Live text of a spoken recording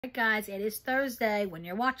Alright guys, it is Thursday when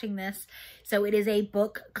you're watching this, so it is a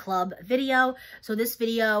book club video. So this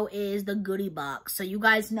video is the goodie box. So you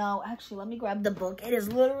guys know, actually let me grab the book. It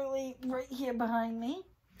is literally right here behind me.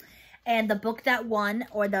 And the book that won,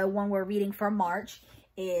 or the one we're reading for March,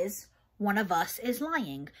 is One of Us is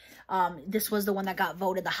Lying. This was the one that got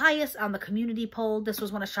voted the highest on the community poll. This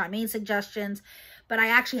was one of Charmaine's suggestions, but I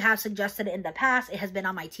actually have suggested it in the past. It has been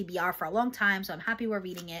on my TBR for a long time, so I'm happy we're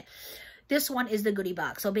reading it. This one is the goodie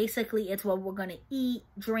box. So basically, it's what we're going to eat,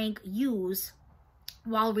 drink, use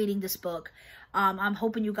while reading this book. I'm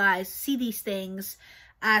hoping you guys see these things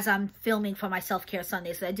as I'm filming for my self-care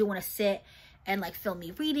Sunday. So I do want to sit and like film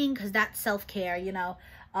me reading, because that's self-care, you know.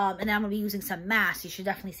 And then I'm going to be using some masks. You should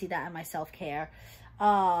definitely see that in my self-care.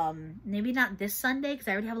 Maybe not this Sunday, because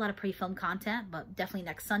I already have a lot of pre-filmed content, but definitely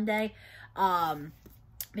next Sunday.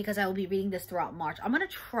 Because I will be reading this throughout March. I'm going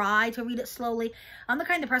to try to read it slowly. I'm the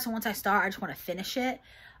kind of person, once I start, I just want to finish it.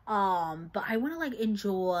 But I want to like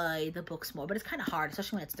enjoy the books more. But it's kind of hard,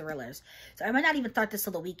 especially when it's thrillers. So I might not even start this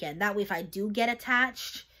till the weekend. That way, if I do get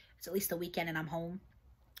attached, it's at least the weekend and I'm home.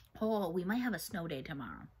 Oh, we might have a snow day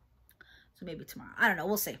tomorrow. So maybe tomorrow. I don't know.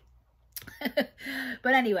 We'll see.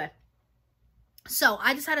 But anyway. So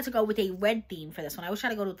I decided to go with a red theme for this one. I always try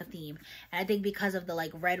to go with the theme. And I think because of the like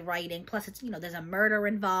red writing, plus it's, you know, there's a murder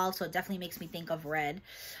involved. So it definitely makes me think of red.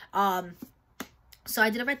 So I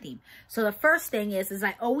did a red theme. So the first thing is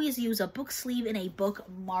I always use a book sleeve and a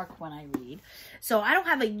bookmark when I read. So I don't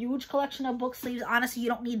have a huge collection of book sleeves. Honestly, you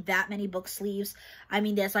don't need that many book sleeves. I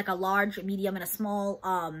mean, there's like a large, a medium, and a small.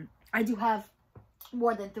 I do have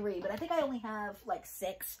more than 3, but I think I only have like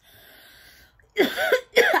 6.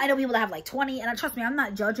 I know people that have like 20, and trust me, I'm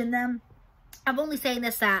not judging them. I'm only saying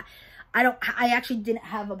this that I actually didn't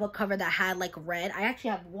have a book cover that had like red. I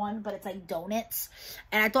actually have one, but it's like donuts,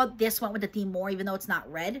 and I thought this went with the theme more, even though it's not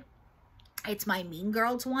red. It's my Mean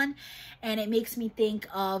Girls one, and it makes me think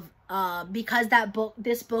of because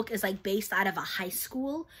this book is like based out of a high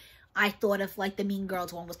school. I thought of like the Mean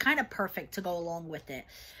Girls one was kind of perfect to go along with it.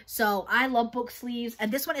 So I love book sleeves,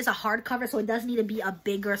 and this one is a hardcover, so it does need to be a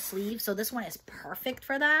bigger sleeve. So this one is perfect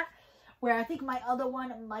for that, where I think my other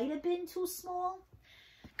one might have been too small,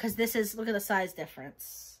 because this is, look at the size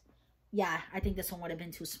difference. Yeah, I think this one would have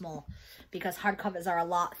been too small, because hardcovers are a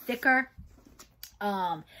lot thicker.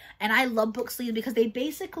 And I love book sleeves because they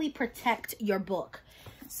basically protect your book.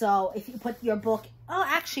 So if you put your book, oh,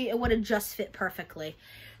 actually it would have just fit perfectly.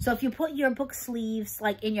 So if you put your book sleeves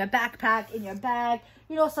like in your backpack, in your bag,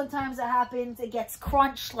 you know, sometimes it happens, it gets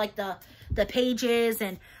crunched like the pages,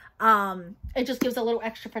 and it just gives a little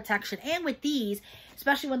extra protection. And with these,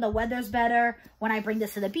 especially when the weather's better, when I bring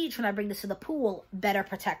this to the beach, when I bring this to the pool, better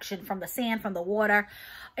protection from the sand, from the water.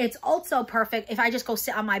 It's also perfect if I just go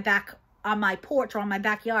sit on my porch or on my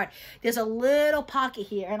backyard. There's a little pocket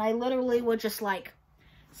here, and I literally would just like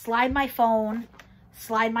slide my phone,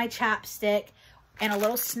 slide my chapstick, and a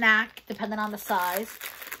little snack, depending on the size,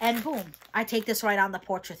 and boom, I take this right on the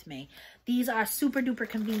porch with me. These are super duper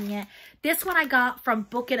convenient. This one I got from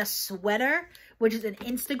Book in a Sweater, which is an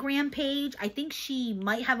Instagram page. I think she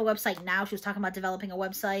might have a website now. She was talking about developing a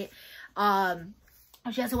website.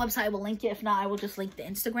 If she has a website, I will link it. If not, I will just link the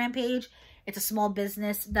Instagram page. It's a small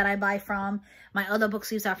business that I buy from. My other book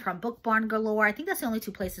sleeves are from Book Barn Galore. I think that's the only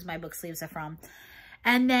 2 places my book sleeves are from.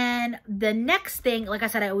 And then the next thing, like I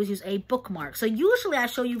said, I always use a bookmark. So usually I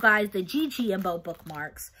show you guys the GG and Bo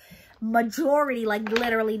bookmarks. Majority, like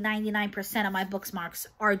literally 99% of my bookmarks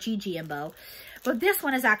are GG and Bo. But this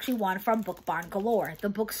one is actually one from Book Barn Galore. The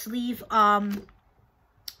book sleeve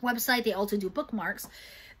website, they also do bookmarks.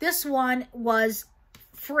 This one was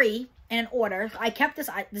free in an order. I kept this.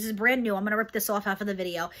 This is brand new. I'm going to rip this off after the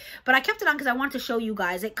video. But I kept it on because I wanted to show you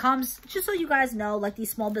guys. It comes, just so you guys know, like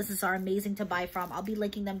these small businesses are amazing to buy from. I'll be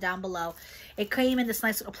linking them down below. It came in this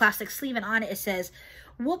nice little plastic sleeve, and on it, it says,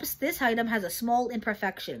 whoops, this item has a small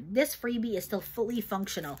imperfection. This freebie is still fully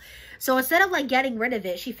functional. So instead of like getting rid of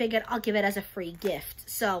it, she figured I'll give it as a free gift.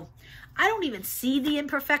 So I don't even see the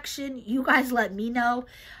imperfection. You guys let me know.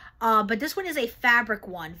 But this one is a fabric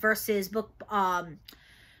one versus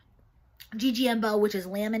GGMBO, which is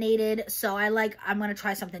laminated. So I'm going to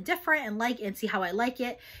try something different and see how I like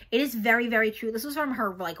it. It is very, very cute. This was from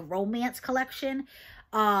her like romance collection.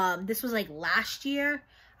 This was like last year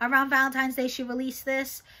around Valentine's Day she released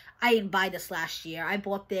this. I didn't buy this last year. I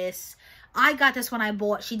bought this. I got this when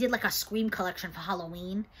she did like a Scream collection for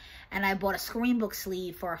Halloween. And I bought a Scream book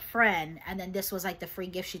sleeve for a friend. And then this was like the free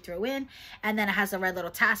gift she threw in. And then it has a red little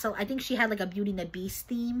tassel. I think she had like a Beauty and the Beast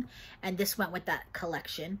theme. And this went with that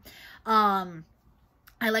collection. I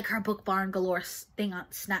like her Book Barn Galore thing on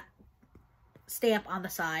stamp on the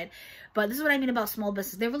side. But this is what I mean about small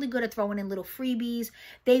business. They're really good at throwing in little freebies.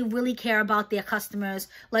 They really care about their customers.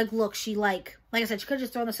 Like, look, she like I said, she could have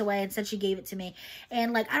just thrown this away and said she gave it to me.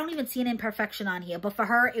 And like, I don't even see an imperfection on here. But for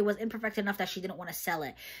her, it was imperfect enough that she didn't want to sell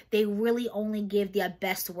it. They really only give their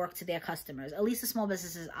best work to their customers. At least the small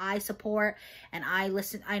businesses I support and I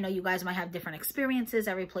listen. I know you guys might have different experiences.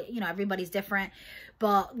 Everybody's different.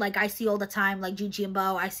 But like, I see all the time, like Gigi and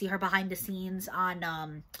Bo, I see her behind the scenes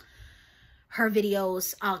on her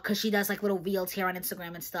videos, because she does like little reels here on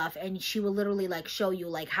Instagram and stuff, and she will literally like show you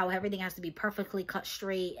like how everything has to be perfectly cut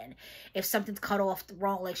straight, and if something's cut off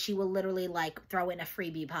wrong, like she will literally like throw in a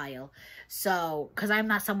freebie pile. So because I'm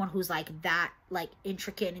not someone who's like that like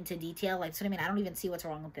intricate and into detail, like, so I mean, I don't even see what's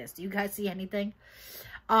wrong with this. Do you guys see anything?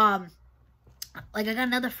 Like, I got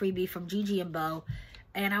another freebie from Gigi and Bo,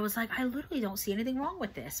 and I was like, I literally don't see anything wrong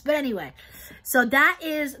with this. But anyway, so that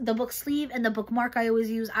is the book sleeve and the bookmark I always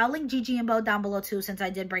use. I'll link Gigi and Bo down below too, since I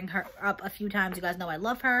did bring her up a few times. You guys know I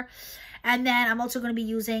love her. And then I'm also going to be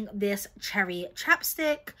using this cherry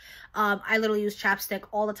chapstick. I literally use chapstick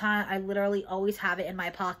all the time. I literally always have it in my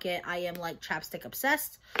pocket. I am like chapstick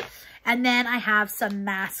obsessed. And then I have some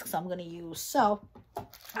masks I'm going to use. So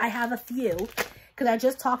I have a few because I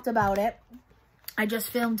just talked about it. I just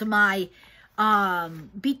filmed my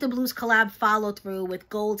Beat the Blues collab follow through with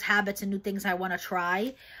goals, habits, and new things I want to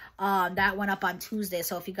try. That went up on Tuesday,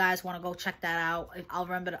 so if you guys want to go check that out, I'll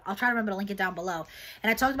try to remember to link it down below.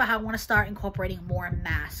 And I talked about how I want to start incorporating more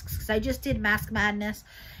masks, because I just did Mask Madness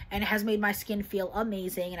and it has made my skin feel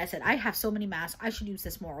amazing, and I said I have so many masks, I should use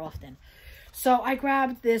this more often. So I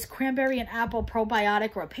grabbed this cranberry and apple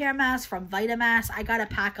probiotic repair mask from Vitamask. I got a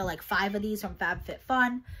pack of like 5 of these from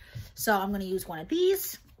FabFitFun, so I'm going to use one of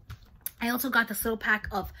these. I also got this little pack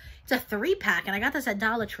of, it's a 3-pack, and I got this at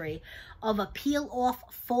Dollar Tree, of a peel-off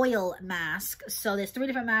foil mask. So there's 3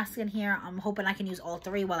 different masks in here. I'm hoping I can use all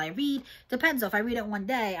 3 while I read. Depends, though. If I read it one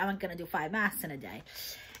day, I'm going to do 5 masks in a day.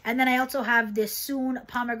 And then I also have this Soon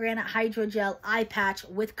Pomegranate Hydrogel Eye Patch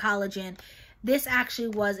with collagen. This actually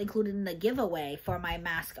was included in the giveaway for my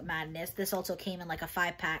Mask Madness. This also came in like a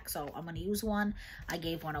 5-pack, so I'm going to use one. I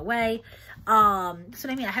gave one away. So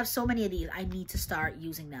I mean, I have so many of these. I need to start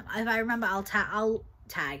using them. If I remember, I'll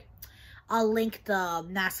link the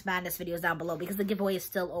Mask Madness videos down below, because the giveaway is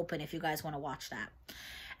still open if you guys want to watch that.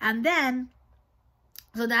 And then,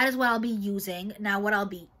 so that is what I'll be using. Now, what I'll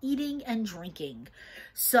be eating and drinking.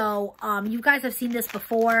 So, you guys have seen this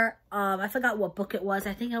before. I forgot what book it was.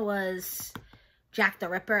 I think it was Jack the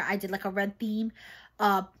Ripper. I did like a red theme,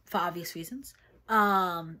 for obvious reasons.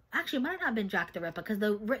 Actually, it might not have been Jack the Ripper, because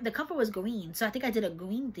the cover was green. So I think I did a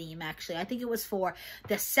green theme, actually. I think it was for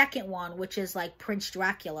the second one, which is like Prince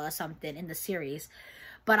Dracula or something in the series.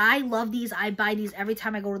 But I love these. I buy these every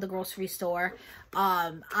time I go to the grocery store.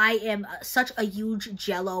 I am such a huge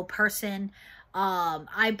Jell-O person.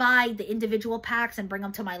 I buy the individual packs and bring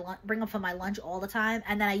them for my lunch all the time.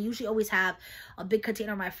 And then I usually always have a big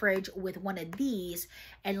container in my fridge with one of these.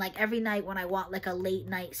 And like every night when I want like a late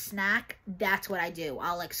night snack, that's what I do.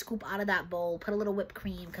 I'll like scoop out of that bowl, put a little whipped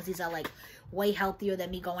cream, because these are like way healthier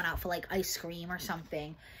than me going out for like ice cream or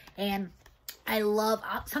something. And I love,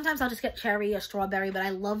 sometimes I'll just get cherry or strawberry, but I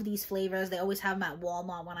love these flavors. They always have them at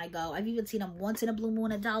Walmart when I go. I've even seen them once in a blue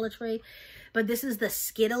moon at Dollar Tree. But this is the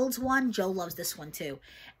Skittles one. Joe loves this one too.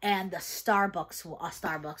 And the Starbucks,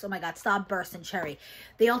 oh my God, Starburst and cherry.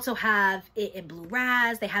 They also have it in blue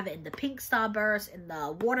raz. They have it in the pink Starburst, in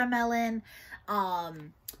the watermelon.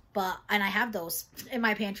 And I have those in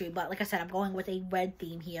my pantry. But like I said, I'm going with a red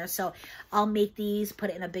theme here. So I'll make these, put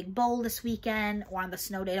it in a big bowl this weekend or on the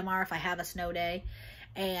snow day tomorrow if I have a snow day.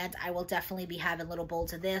 And I will definitely be having little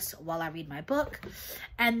bowls of this while I read my book.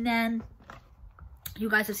 And then, you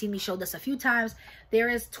guys have seen me show this a few times. There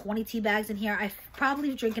is 20 tea bags in here. I've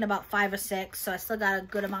probably drinking about 5 or 6. So I still got a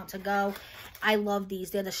good amount to go. I love these.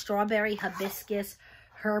 They're the strawberry hibiscus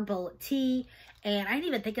herbal tea. And I didn't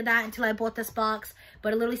even think of that until I bought this box.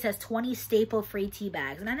 But it literally says 20 staple-free tea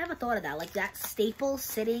bags. And I never thought of that. Like, that staple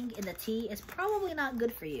sitting in the tea is probably not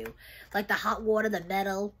good for you. Like, the hot water, the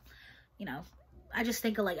metal, you know. I just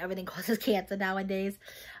think of, like, everything causes cancer nowadays.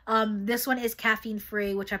 This one is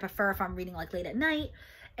caffeine-free, which I prefer if I'm reading, like, late at night.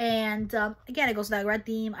 And, again, it goes with that red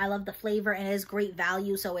theme. I love the flavor, and it is great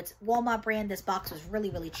value. So, it's Walmart brand. This box was really,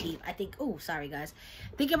 really cheap. I think, oh, sorry, guys.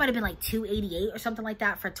 I think it might have been, like, $2.88 or something like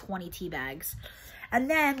that for 20 tea bags. And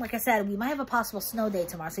then, like I said, we might have a possible snow day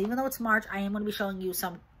tomorrow. So, even though it's March, I am going to be showing you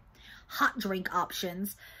some hot drink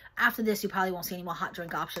options. After this, you probably won't see any more hot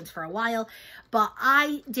drink options for a while. But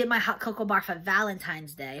I did my hot cocoa bar for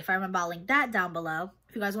Valentine's Day. If I remember, I'll link that down below.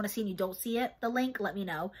 If you guys want to see and you don't see it, the link, let me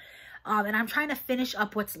know. And I'm trying to finish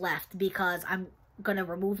up what's left because I'm going to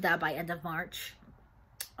remove that by end of March.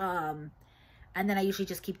 And then I usually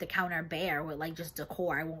just keep the counter bare with like just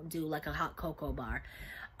decor. I won't do like a hot cocoa bar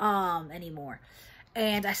anymore.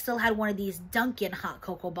 And I still had one of these Dunkin' hot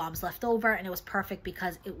cocoa bombs left over, and it was perfect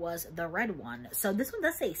because it was the red one. So this one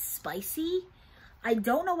does say spicy. I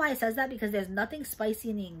don't know why it says that because there's nothing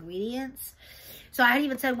spicy in the ingredients. So I had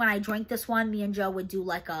even said when I drank this one, me and Joe would do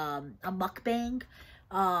like a mukbang.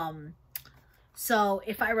 So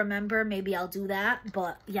if I remember, maybe I'll do that.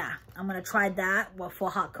 But yeah, I'm going to try that before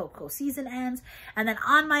hot cocoa season ends. And then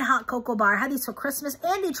on my hot cocoa bar, I had these for Christmas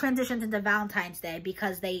and they transitioned into Valentine's Day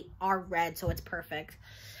because they are red, so it's perfect.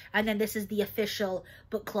 And then this is the official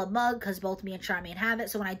book club mug because both me and Charmaine have it.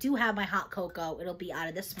 So when I do have my hot cocoa, it'll be out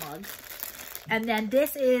of this mug. And then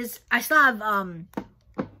this is, I still have,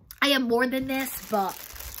 I have more than this, but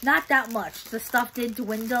not that much. The stuff did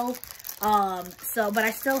dwindle. But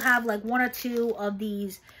I still have like 1 or 2 of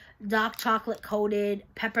these dark chocolate coated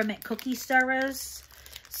peppermint cookie stirrers.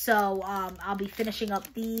 So, I'll be finishing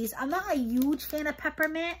up these. I'm not a huge fan of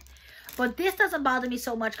peppermint, but this doesn't bother me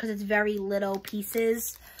so much because it's very little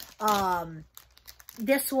pieces.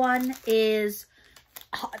 This one is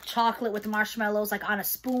hot chocolate with marshmallows like on a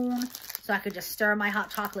spoon. So I could just stir my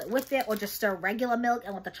hot chocolate with it or just stir regular milk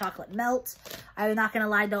and let the chocolate melt. I'm not going to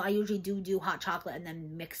lie though, I usually do hot chocolate and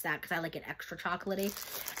then mix that because I like it extra chocolatey.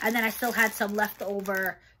 And then I still had some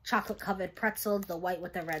leftover chocolate covered pretzels, the white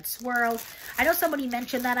with the red swirls. I know somebody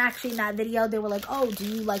mentioned that actually in that video. They were like, oh, do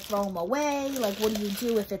you like throw them away? Like, what do you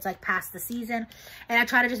do if it's like past the season? And I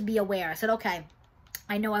try to just be aware. I said, okay,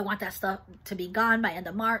 I know I want that stuff to be gone by end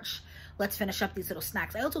of March. Let's finish up these little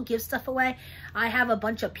snacks. I also give stuff away. I have a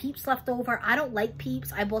bunch of Peeps left over. I don't like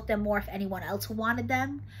Peeps. I bought them more if anyone else wanted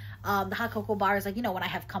them. The hot cocoa bar is like, you know, when I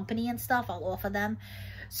have company and stuff, I'll offer them.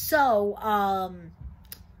 So,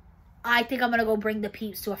 I think I'm going to go bring the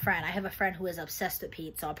Peeps to a friend. I have a friend who is obsessed with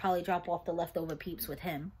Peeps, so I'll probably drop off the leftover Peeps with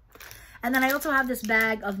him. And then I also have this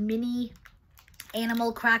bag of mini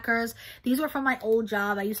animal crackers. These were from my old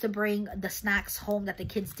job. I used to bring the snacks home that the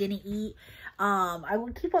kids didn't eat. I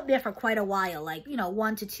would keep them there for quite a while, like, you know,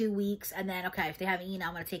 1 to 2 weeks. And then, okay, if they haven't eaten,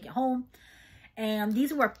 I'm going to take it home. And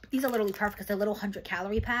these are literally perfect because they're little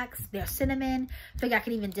 100-calorie packs. They're cinnamon. I figure I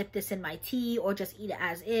can even dip this in my tea or just eat it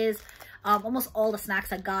as is. Almost all the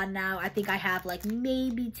snacks are gone now. I think I have like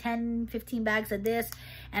maybe 10, 15 bags of this.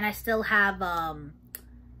 And I still have,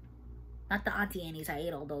 not the Auntie Annie's. I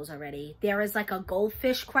ate all those already. There is like a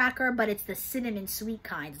goldfish cracker, but it's the cinnamon sweet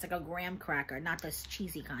kind. It's like a graham cracker, not this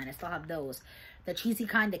cheesy kind. I still have those. The cheesy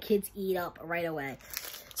kind the kids eat up right away.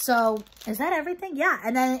 So, is that everything? Yeah.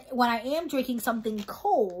 And then when I am drinking something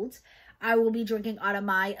cold, I will be drinking out of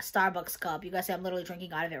my Starbucks cup. You guys see I'm literally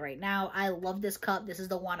drinking out of it right now. I love this cup. This is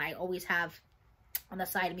the one I always have on the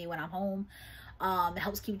side of me when I'm home. It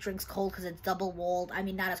helps keep drinks cold because it's double walled. I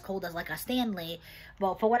mean, not as cold as like a Stanley,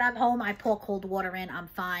 but for when I'm home, I pour cold water in. I'm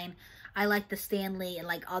fine. I like the Stanley and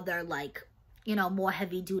like other like, you know, more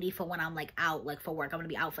heavy duty for when I'm like out, like for work. I'm going to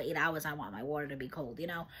be out for 8 hours. I want my water to be cold, you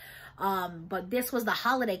know. But this was the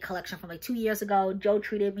holiday collection from like 2 years ago. Joe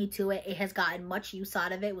treated me to it. It has gotten much use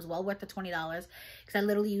out of it. It was well worth the $20 because I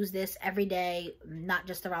literally use this every day, not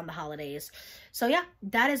just around the holidays. So yeah,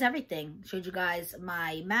 that is everything. Showed you guys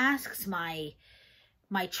my masks, my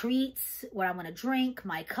treats, what I'm going to drink,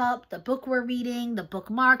 my cup, the book we're reading, the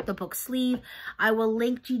bookmark, the book sleeve. I will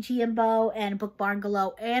link Gigi and Bo and Book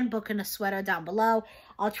Barngalow and Book in a Sweater down below.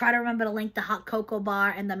 I'll try to remember to link the hot cocoa bar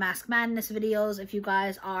and the Mask Madness videos if you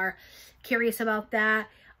guys are curious about that.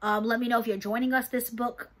 Let me know if you're joining us this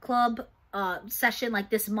book club session like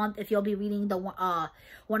this month, if you'll be reading the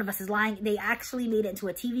One of Us is Lying. They actually made it into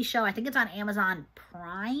a TV show. I think it's on Amazon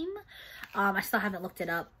Prime. I still haven't looked it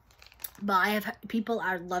up. But people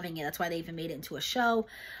are loving it. That's why they even made it into a show.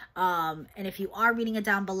 And if you are reading it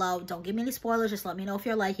down below, don't give me any spoilers. Just let me know if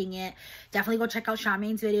you're liking it. Definitely go check out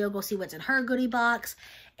Charmaine's video. Go see what's in her goodie box.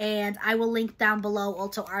 And I will link down below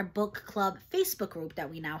also our book club Facebook group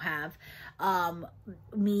that we now have.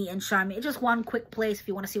 Me and Charmaine. Just one quick place if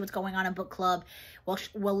you want to see what's going on in book club.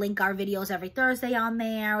 We'll link our videos every Thursday on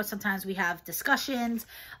there. Sometimes we have discussions.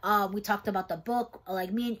 We talked about the book.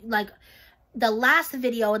 The last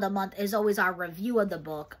video of the month is always our review of the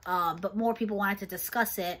book, but more people wanted to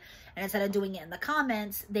discuss it, and instead of doing it in the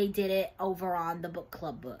comments, they did it over on the book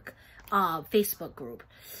club Facebook group.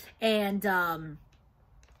 And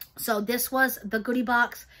so this was the goodie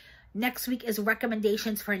box. Next week is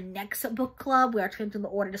recommendations for next book club. We are changing the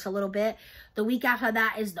order just a little bit. The week after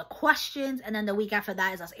that is the questions. And then the week after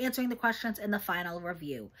that is us answering the questions and the final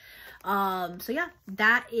review. So yeah,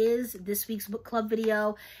 that is this week's book club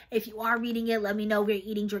video. If you are reading it, let me know what you're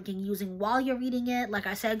eating, drinking, using while you're reading it. Like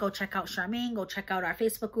I said, go check out Charmaine. Go check out our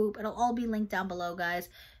Facebook group. It'll all be linked down below, guys.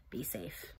 Be safe.